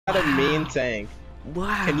a main tank.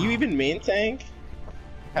 Wow. Can you even main tank?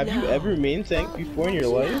 Have you ever main tanked before in your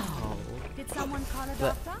life? No. Did someone call a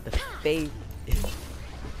But doctor? the faith is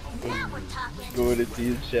Go to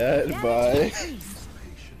team chat. Bye.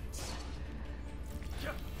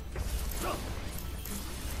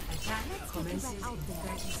 Commences in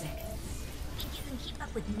 30 seconds. Think you can keep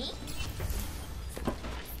up with me?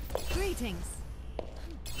 Greetings.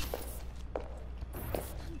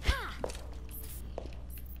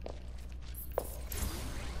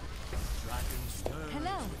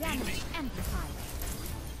 Hello, damage amplified.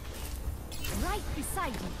 Right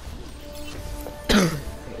beside you.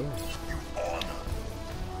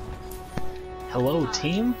 Hello,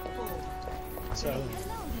 team. So,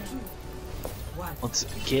 let's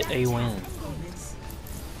get a win.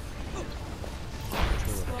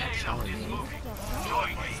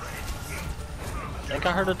 I think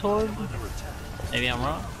I heard a Torb. Maybe I'm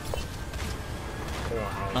wrong.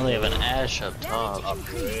 Oh, they have an Ash up top.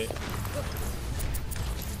 Upgrade.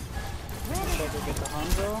 Get the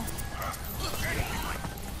Hanzo.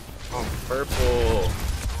 Oh, purple.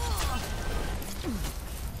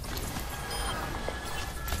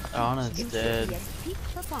 Ana's dead. Peak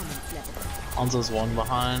performance level. Hanzo's one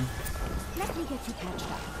behind. Let me get you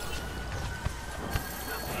patched up.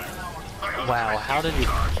 Wow, how did he?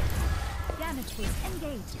 Damage was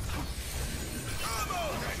engaged.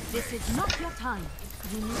 This is not your time.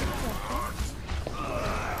 You need to get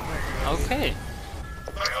Okay.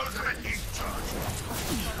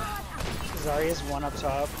 Zarya's one up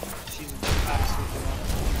top. She's absolutely one.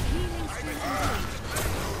 healing stream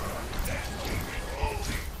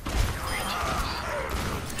engaged.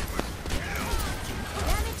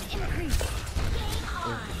 Damage increased.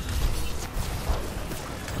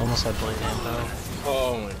 Almost had blade ammo.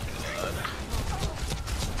 Oh my god.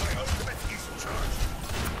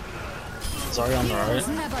 Zarya on the right.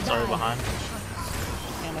 Zarya behind.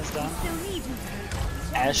 Anna's done. Still need you.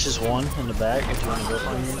 Ash is one in the back if you want to go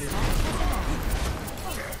for me.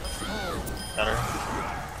 Got her.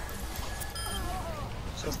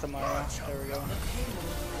 It's just the Mara. There we go.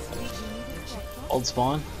 Old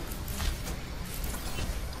spawn.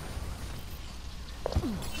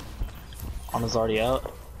 Ana's already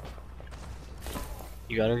out.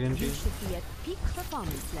 You got her, Genji? You should be at peak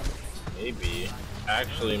performance level. Maybe.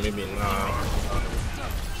 Actually, maybe not.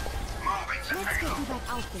 Let's get you back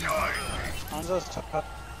out there. Hanzo's top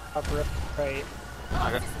right.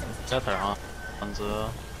 I got there, huh? Hanzo.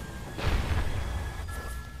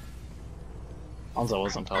 Hanzo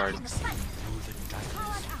wasn't hard.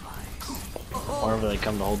 Whenever they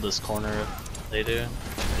come to hold this corner, they do.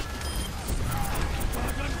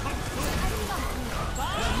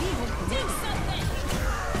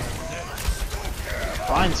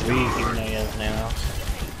 Ryan's weak even though he has nano.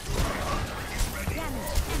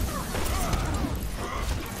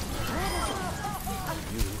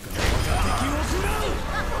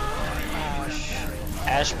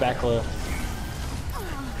 Ash back left.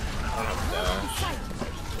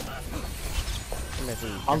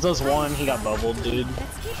 Hanzo's one, he got bubbled, dude.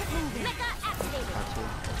 Let's keep it moving.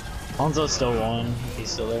 Hanzo's still one,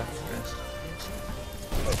 he's still there.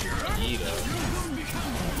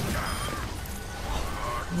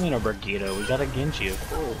 I mean a Brigitte, we got a Genji, of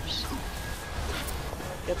course.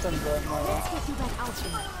 Get them, Mara. Let's get you back out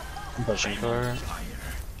there. I'm pushing for her.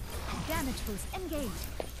 Damage boost engaged.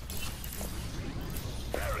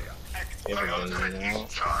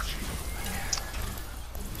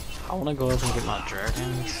 I wanna go up and get my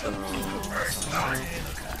dragon, so...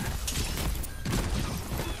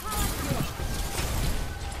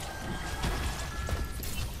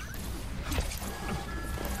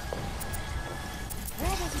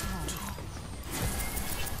 Where does it hurt?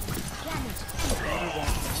 Damage.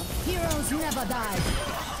 Heroes never die.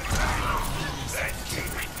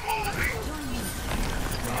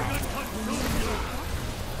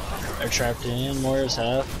 They're trapped in, Warriors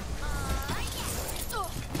half.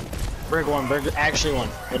 Brig one, Brig actually one,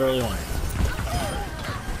 literally one.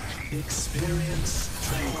 Experience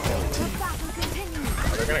tranquility. The battle continues.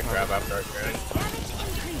 Oh, they're gonna grab after our turn. Damage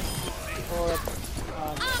increased.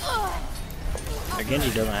 Again, he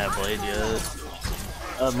doesn't have blade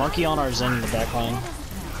yet. Monkey on our Zen in the back line.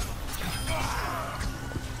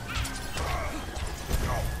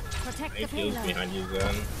 Protect the He feels payload. behind you,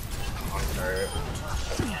 Zen. On turret.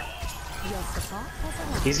 Your support has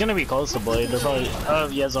arrived. He's gonna be close to blade. They're probably. Oh,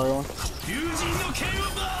 yeah, Zarya one.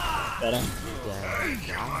 Got him.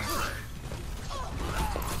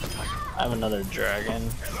 I have another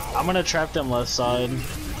dragon. I'm gonna trap them left side.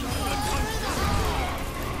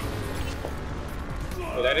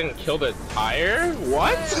 But I didn't kill the tire?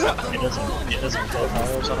 What? It doesn't kill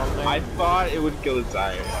tires, I don't think. I thought it would kill the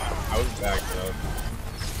tire. I was back though.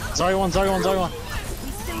 Zarya one. Zarya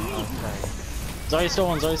still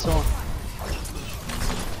one.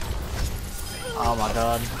 Oh my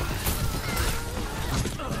god.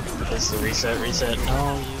 This is the reset.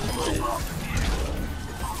 No, you.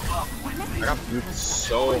 I got booped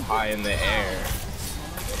so high in the air.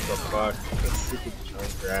 What the fuck? This stupid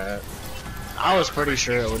chunk rat. I was pretty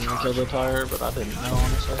sure it wouldn't kill the tire, but I didn't know,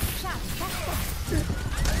 honestly.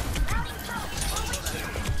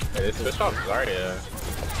 Hey, they switched off Zarya.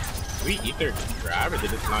 Did we eat their grab or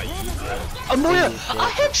did it not eat it? Amoya! I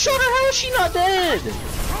headshot her! How is she not dead?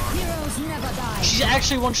 Heroes never die. She's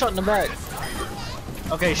actually one shot in the back.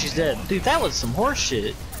 Okay, she's dead. Dude, that was some horse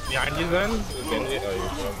shit. Behind you then? Oh, you're good.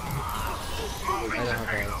 I don't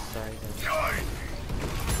have a sorry.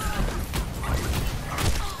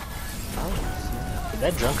 Dude,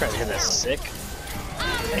 that drunk right here, that's sick.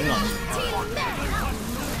 Hang on.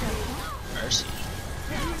 Mercy.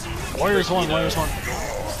 Warriors one.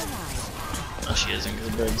 Oh, she isn't,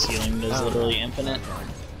 because the bird's healing is literally infinite.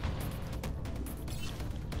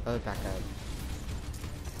 Oh, back up.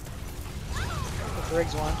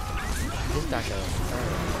 Briggs one. Just back up.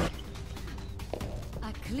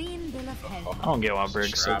 A clean bill of health. I don't get why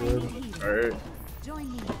Brig's so good. Alright. Join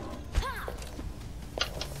me.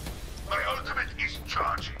 My ultimate is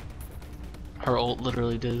charging. Her ult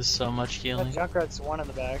literally does so much healing. Junkrat's one in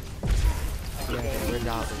the back. Yeah, we're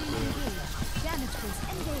not with Damage boost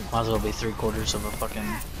engaged. Might as well be 3/4 of a fucking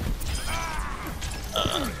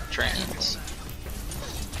trans.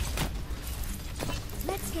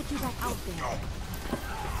 Let's get you back out there.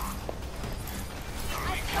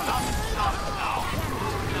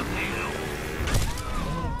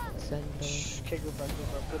 Send them. Okay, group up.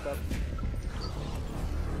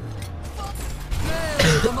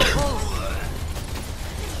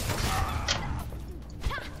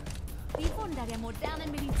 Die Wunder der modernen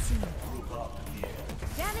Medizin.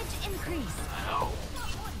 Damage increase.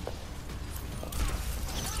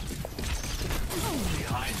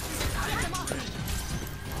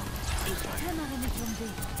 Ich kümmere mich um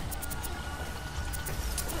dich.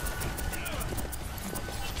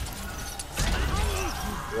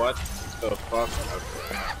 What the fuck?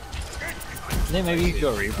 Then maybe you could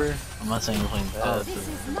go Reaper. I'm not saying anything bad. This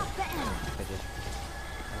is not the end. I just.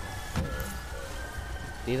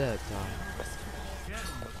 Be that guy.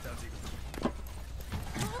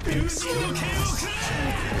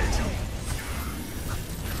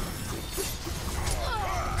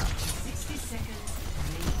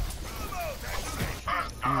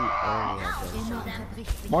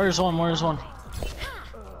 Warriors one.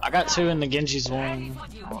 I got 2 in the Genji's one.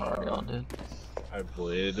 Already all did. I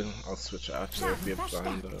blade. I'll switch after if we have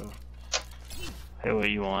time though. Hey,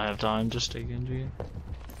 wait, you won't have time? Just take Genji.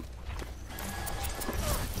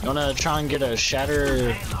 You wanna try and get a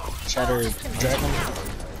shatter dragon?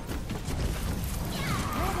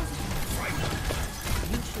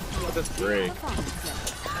 What is break?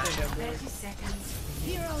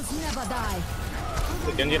 Heroes never die.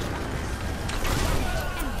 The Genji.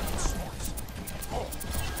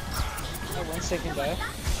 That 1 second die.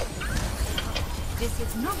 This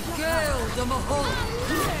is not the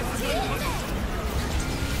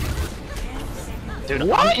Dude,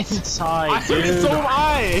 what? I'm inside, dude. So am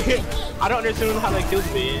I! I don't understand how that kills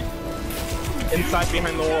me. Inside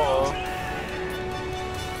behind the wall.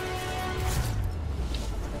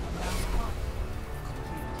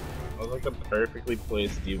 That was like a perfectly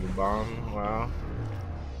placed diva bomb. Wow.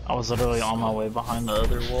 I was literally on my way behind the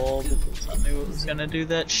other wall because I knew it was gonna do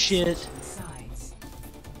that shit.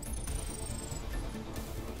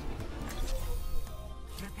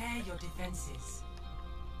 Prepare your defenses.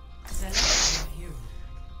 Select your hero.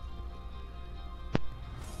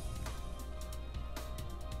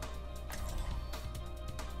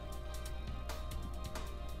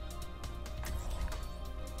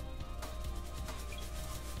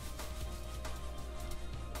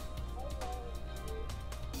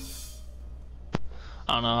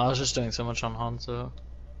 I don't know, I was just doing so much on Hanzo.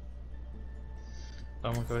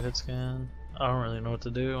 I'm gonna go hit scan. I don't really know what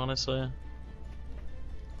to do, honestly.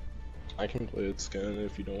 I can play it scan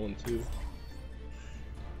if you don't want to.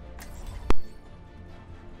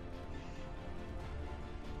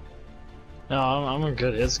 No, I'm a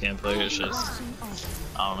good hit scan player, it's just,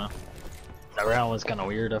 I don't know. That round was kinda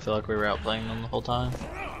weird, I feel like we were outplaying them the whole time.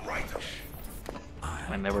 I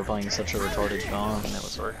mean, they were playing such a retarded gun and it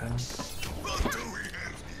was working.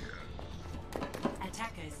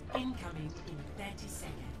 Attackers incoming in 30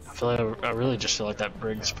 seconds. I feel like I really just feel like that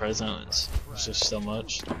Briggs present is just so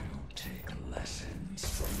much. Take lessons.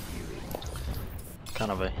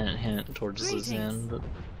 kind of a hint towards his end, but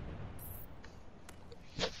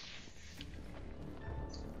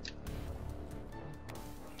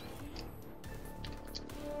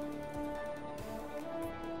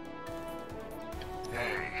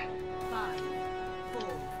Five,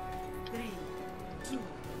 four, three, two,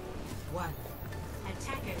 one.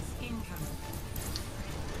 Attackers incoming.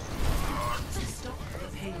 Stop the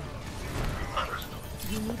pain.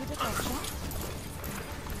 You needed a doctor?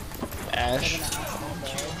 Ash.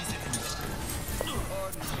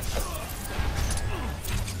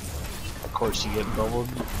 Of course you get bubbled,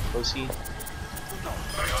 pussy. My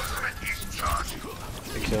ultimate is charging.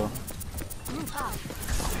 Good kill. Move up.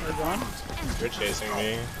 They're gone. They're chasing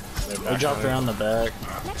me. They're We back dropped on. around the back,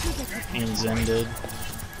 Let me get you. and Zen did.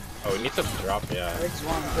 Oh, we need to drop, yeah. Briggs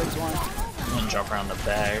one. And drop around the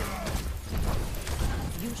back.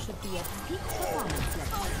 You should be at peak performance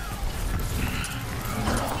level.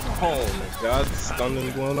 Oh my god, stunned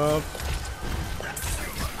and blown up.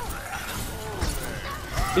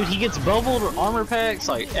 Dude, he gets bubbled or armor packs,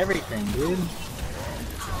 like everything, dude.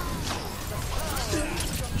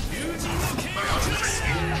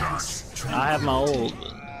 I have my ult.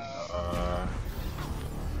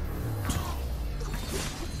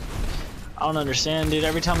 I don't understand, dude.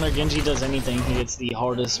 Every time their Genji does anything, he gets the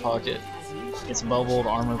hardest pocket. Gets bubbled,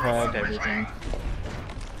 armor packed, everything.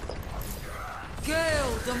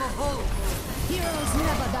 Gale the Mahal. Heroes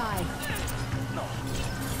never die.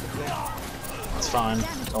 It's fine.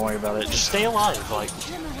 Don't worry about it. Just stay alive. Like,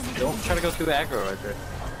 don't try to go through the aggro right there.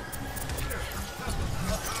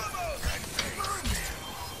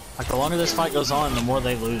 Like, the longer this fight goes on, the more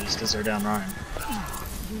they lose because they're down Ryan.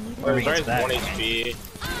 Whoever Sorry, gets back, 1 HP.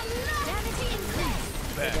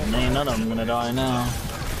 and ain't none of them gonna die now.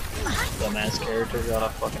 Dumbass character. God, I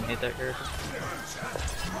fucking hate that character.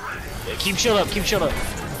 Yeah, keep shield up. Keep shield up.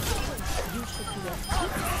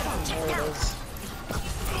 There it is.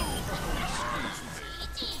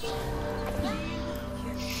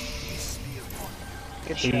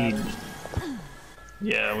 Good He, shot.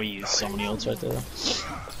 yeah, we use so many ults right there.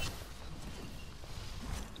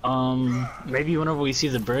 Maybe whenever we see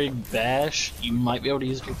the big bash, you might be able to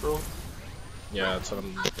use Reaper ult. Yeah, that's what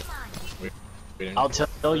I'm waiting. I'll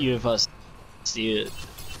tell you if I see it.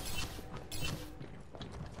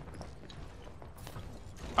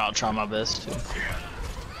 I'll try my best to.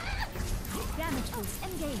 Damage boost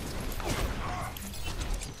engaged.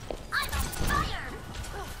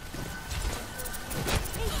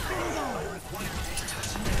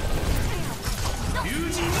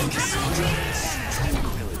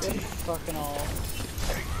 Fucking all.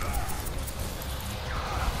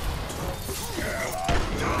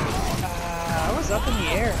 I was up in the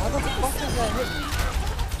air. How the fuck does that hit me?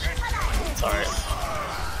 It's alright.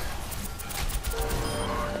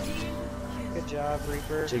 Good job,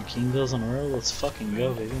 Reaper. 2 king kills in a row. Let's fucking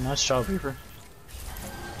go, baby. Nice job, Reaper.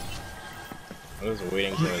 I was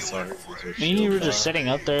waiting for this one. Me and you were just sitting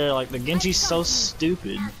up there, like, the Genji's so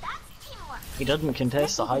stupid. He doesn't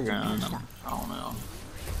contest the high ground. I don't know.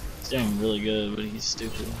 He's doing really good, but he's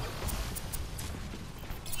stupid.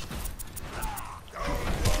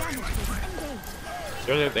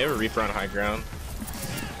 They have a Reaper on high ground.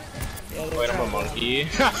 Yeah, they're Wait, I'm a trying to- monkey.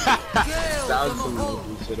 Gale That the was some Mahal.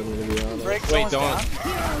 goofy shit, I'm gonna be honest. Break Wait, someone's don't. down.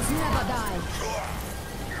 Heroes never die.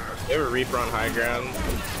 They have a Reaper on high ground.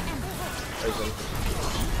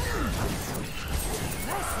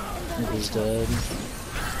 He's dead.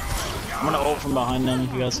 I'm gonna ult from behind them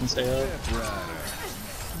if you guys can stay up.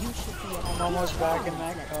 I'm almost back in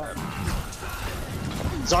that cup.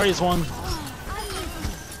 Zarya's one.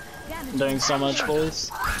 I'm doing so much,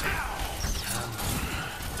 boys.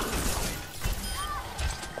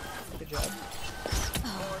 Good job.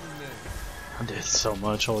 I did so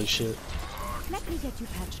much, holy shit. Let me get you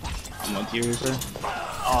patched up. I'm with you, Reaper.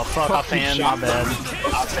 Oh fuck, I fanned, my bad.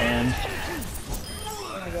 I fanned.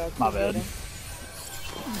 Oh my god. My bad.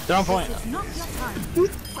 They're on point. Not your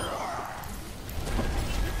time.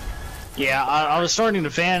 Yeah, I was starting to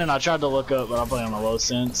fan and I tried to look up, but I play on a low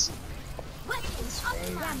sense. Weapons up.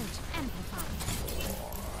 Damage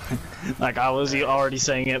amplified. Like I was already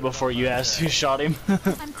saying it before you asked who shot him. I'm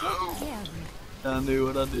taking care of you. I knew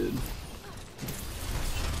what I did.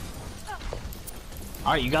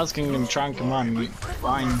 Alright, you guys can try and combine.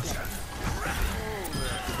 Ryan.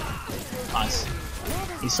 Nice.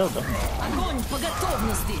 He's so dumb. Огонь по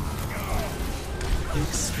готовности.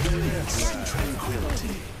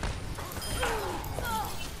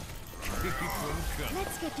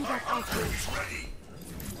 Let's get to that outpost.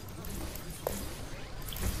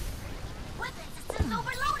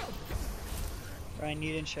 Ryan,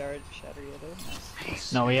 you didn't shatter yet, though?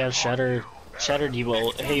 Nice. No, we have Shatter Shatter Diva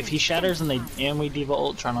ult. Hey, if he shatters and we Diva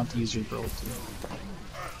ult, try not to use Reaper ult too.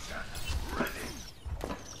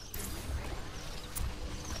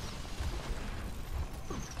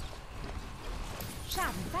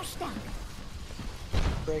 Schaden verstärkt.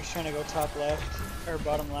 Break's trying to go top left, or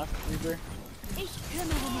bottom left, Reaper. Ich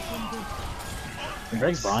kümmere mich um dich.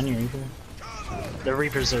 Greg's behind you, Reaper. The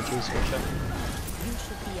Reaper's there too, so watch out. You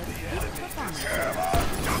should be a fit performance.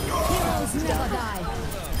 Heroes never die.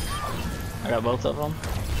 I got both of them.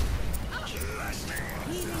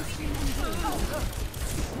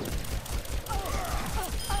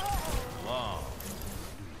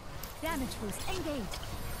 Damage boost engaged.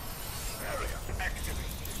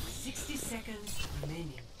 60 seconds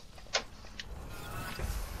remaining.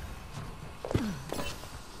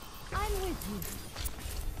 I'm with you.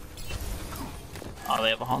 Oh, they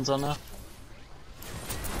have a Hanzo now.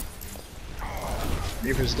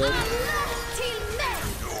 Reaper's dead.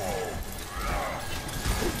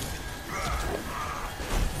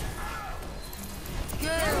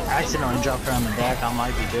 I accidentally dropped her on the back, I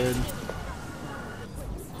might be good.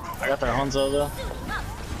 I got their Hanzo though.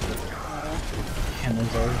 And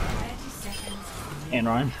there's Zoe. And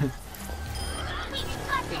Ryan.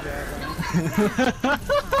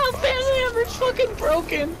 Family member's fucking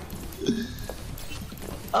broken!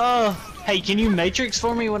 Hey, can you Matrix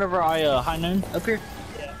for me whenever I high noon up here?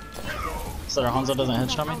 Yeah. So that Hanzo doesn't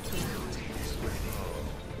headshot me?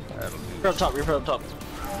 Reaper up top, Reaper up top.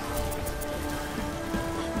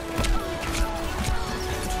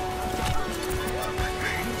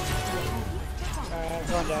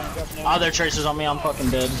 Going down, dropping down. Oh, their tracers on me, I'm fucking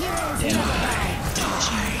dead. Damn.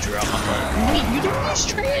 Drop my butt. Wait, you doing these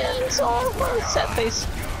trans? Oh, what a set face.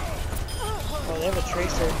 Oh, they have a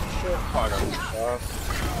tracer. Shit.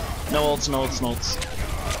 No ults, no ults, no ults.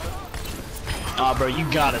 Aw, bro, you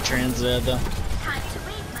got a trans Zed.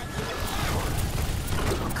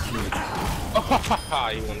 Oh,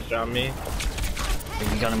 you one shot me.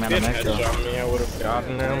 You got him out of If mech he though. shot me, I would have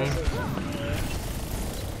gotten him.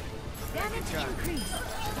 Damage increase.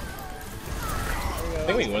 I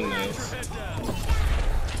think we win this.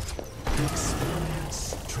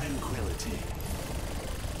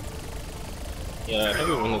 Yeah, I think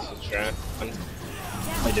we win this with Trent.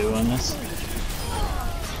 I do win this.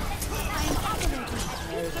 I'm operating at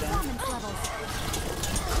peak performance levels.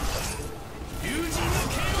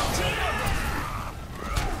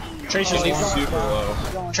 Tracer's He's one. super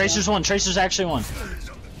low. Tracer's one. Tracer's actually one.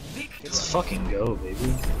 Let's fucking go,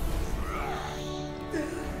 baby.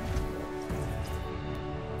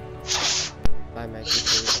 If I make it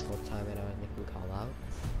through the whole time and I make him call out,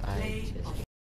 I just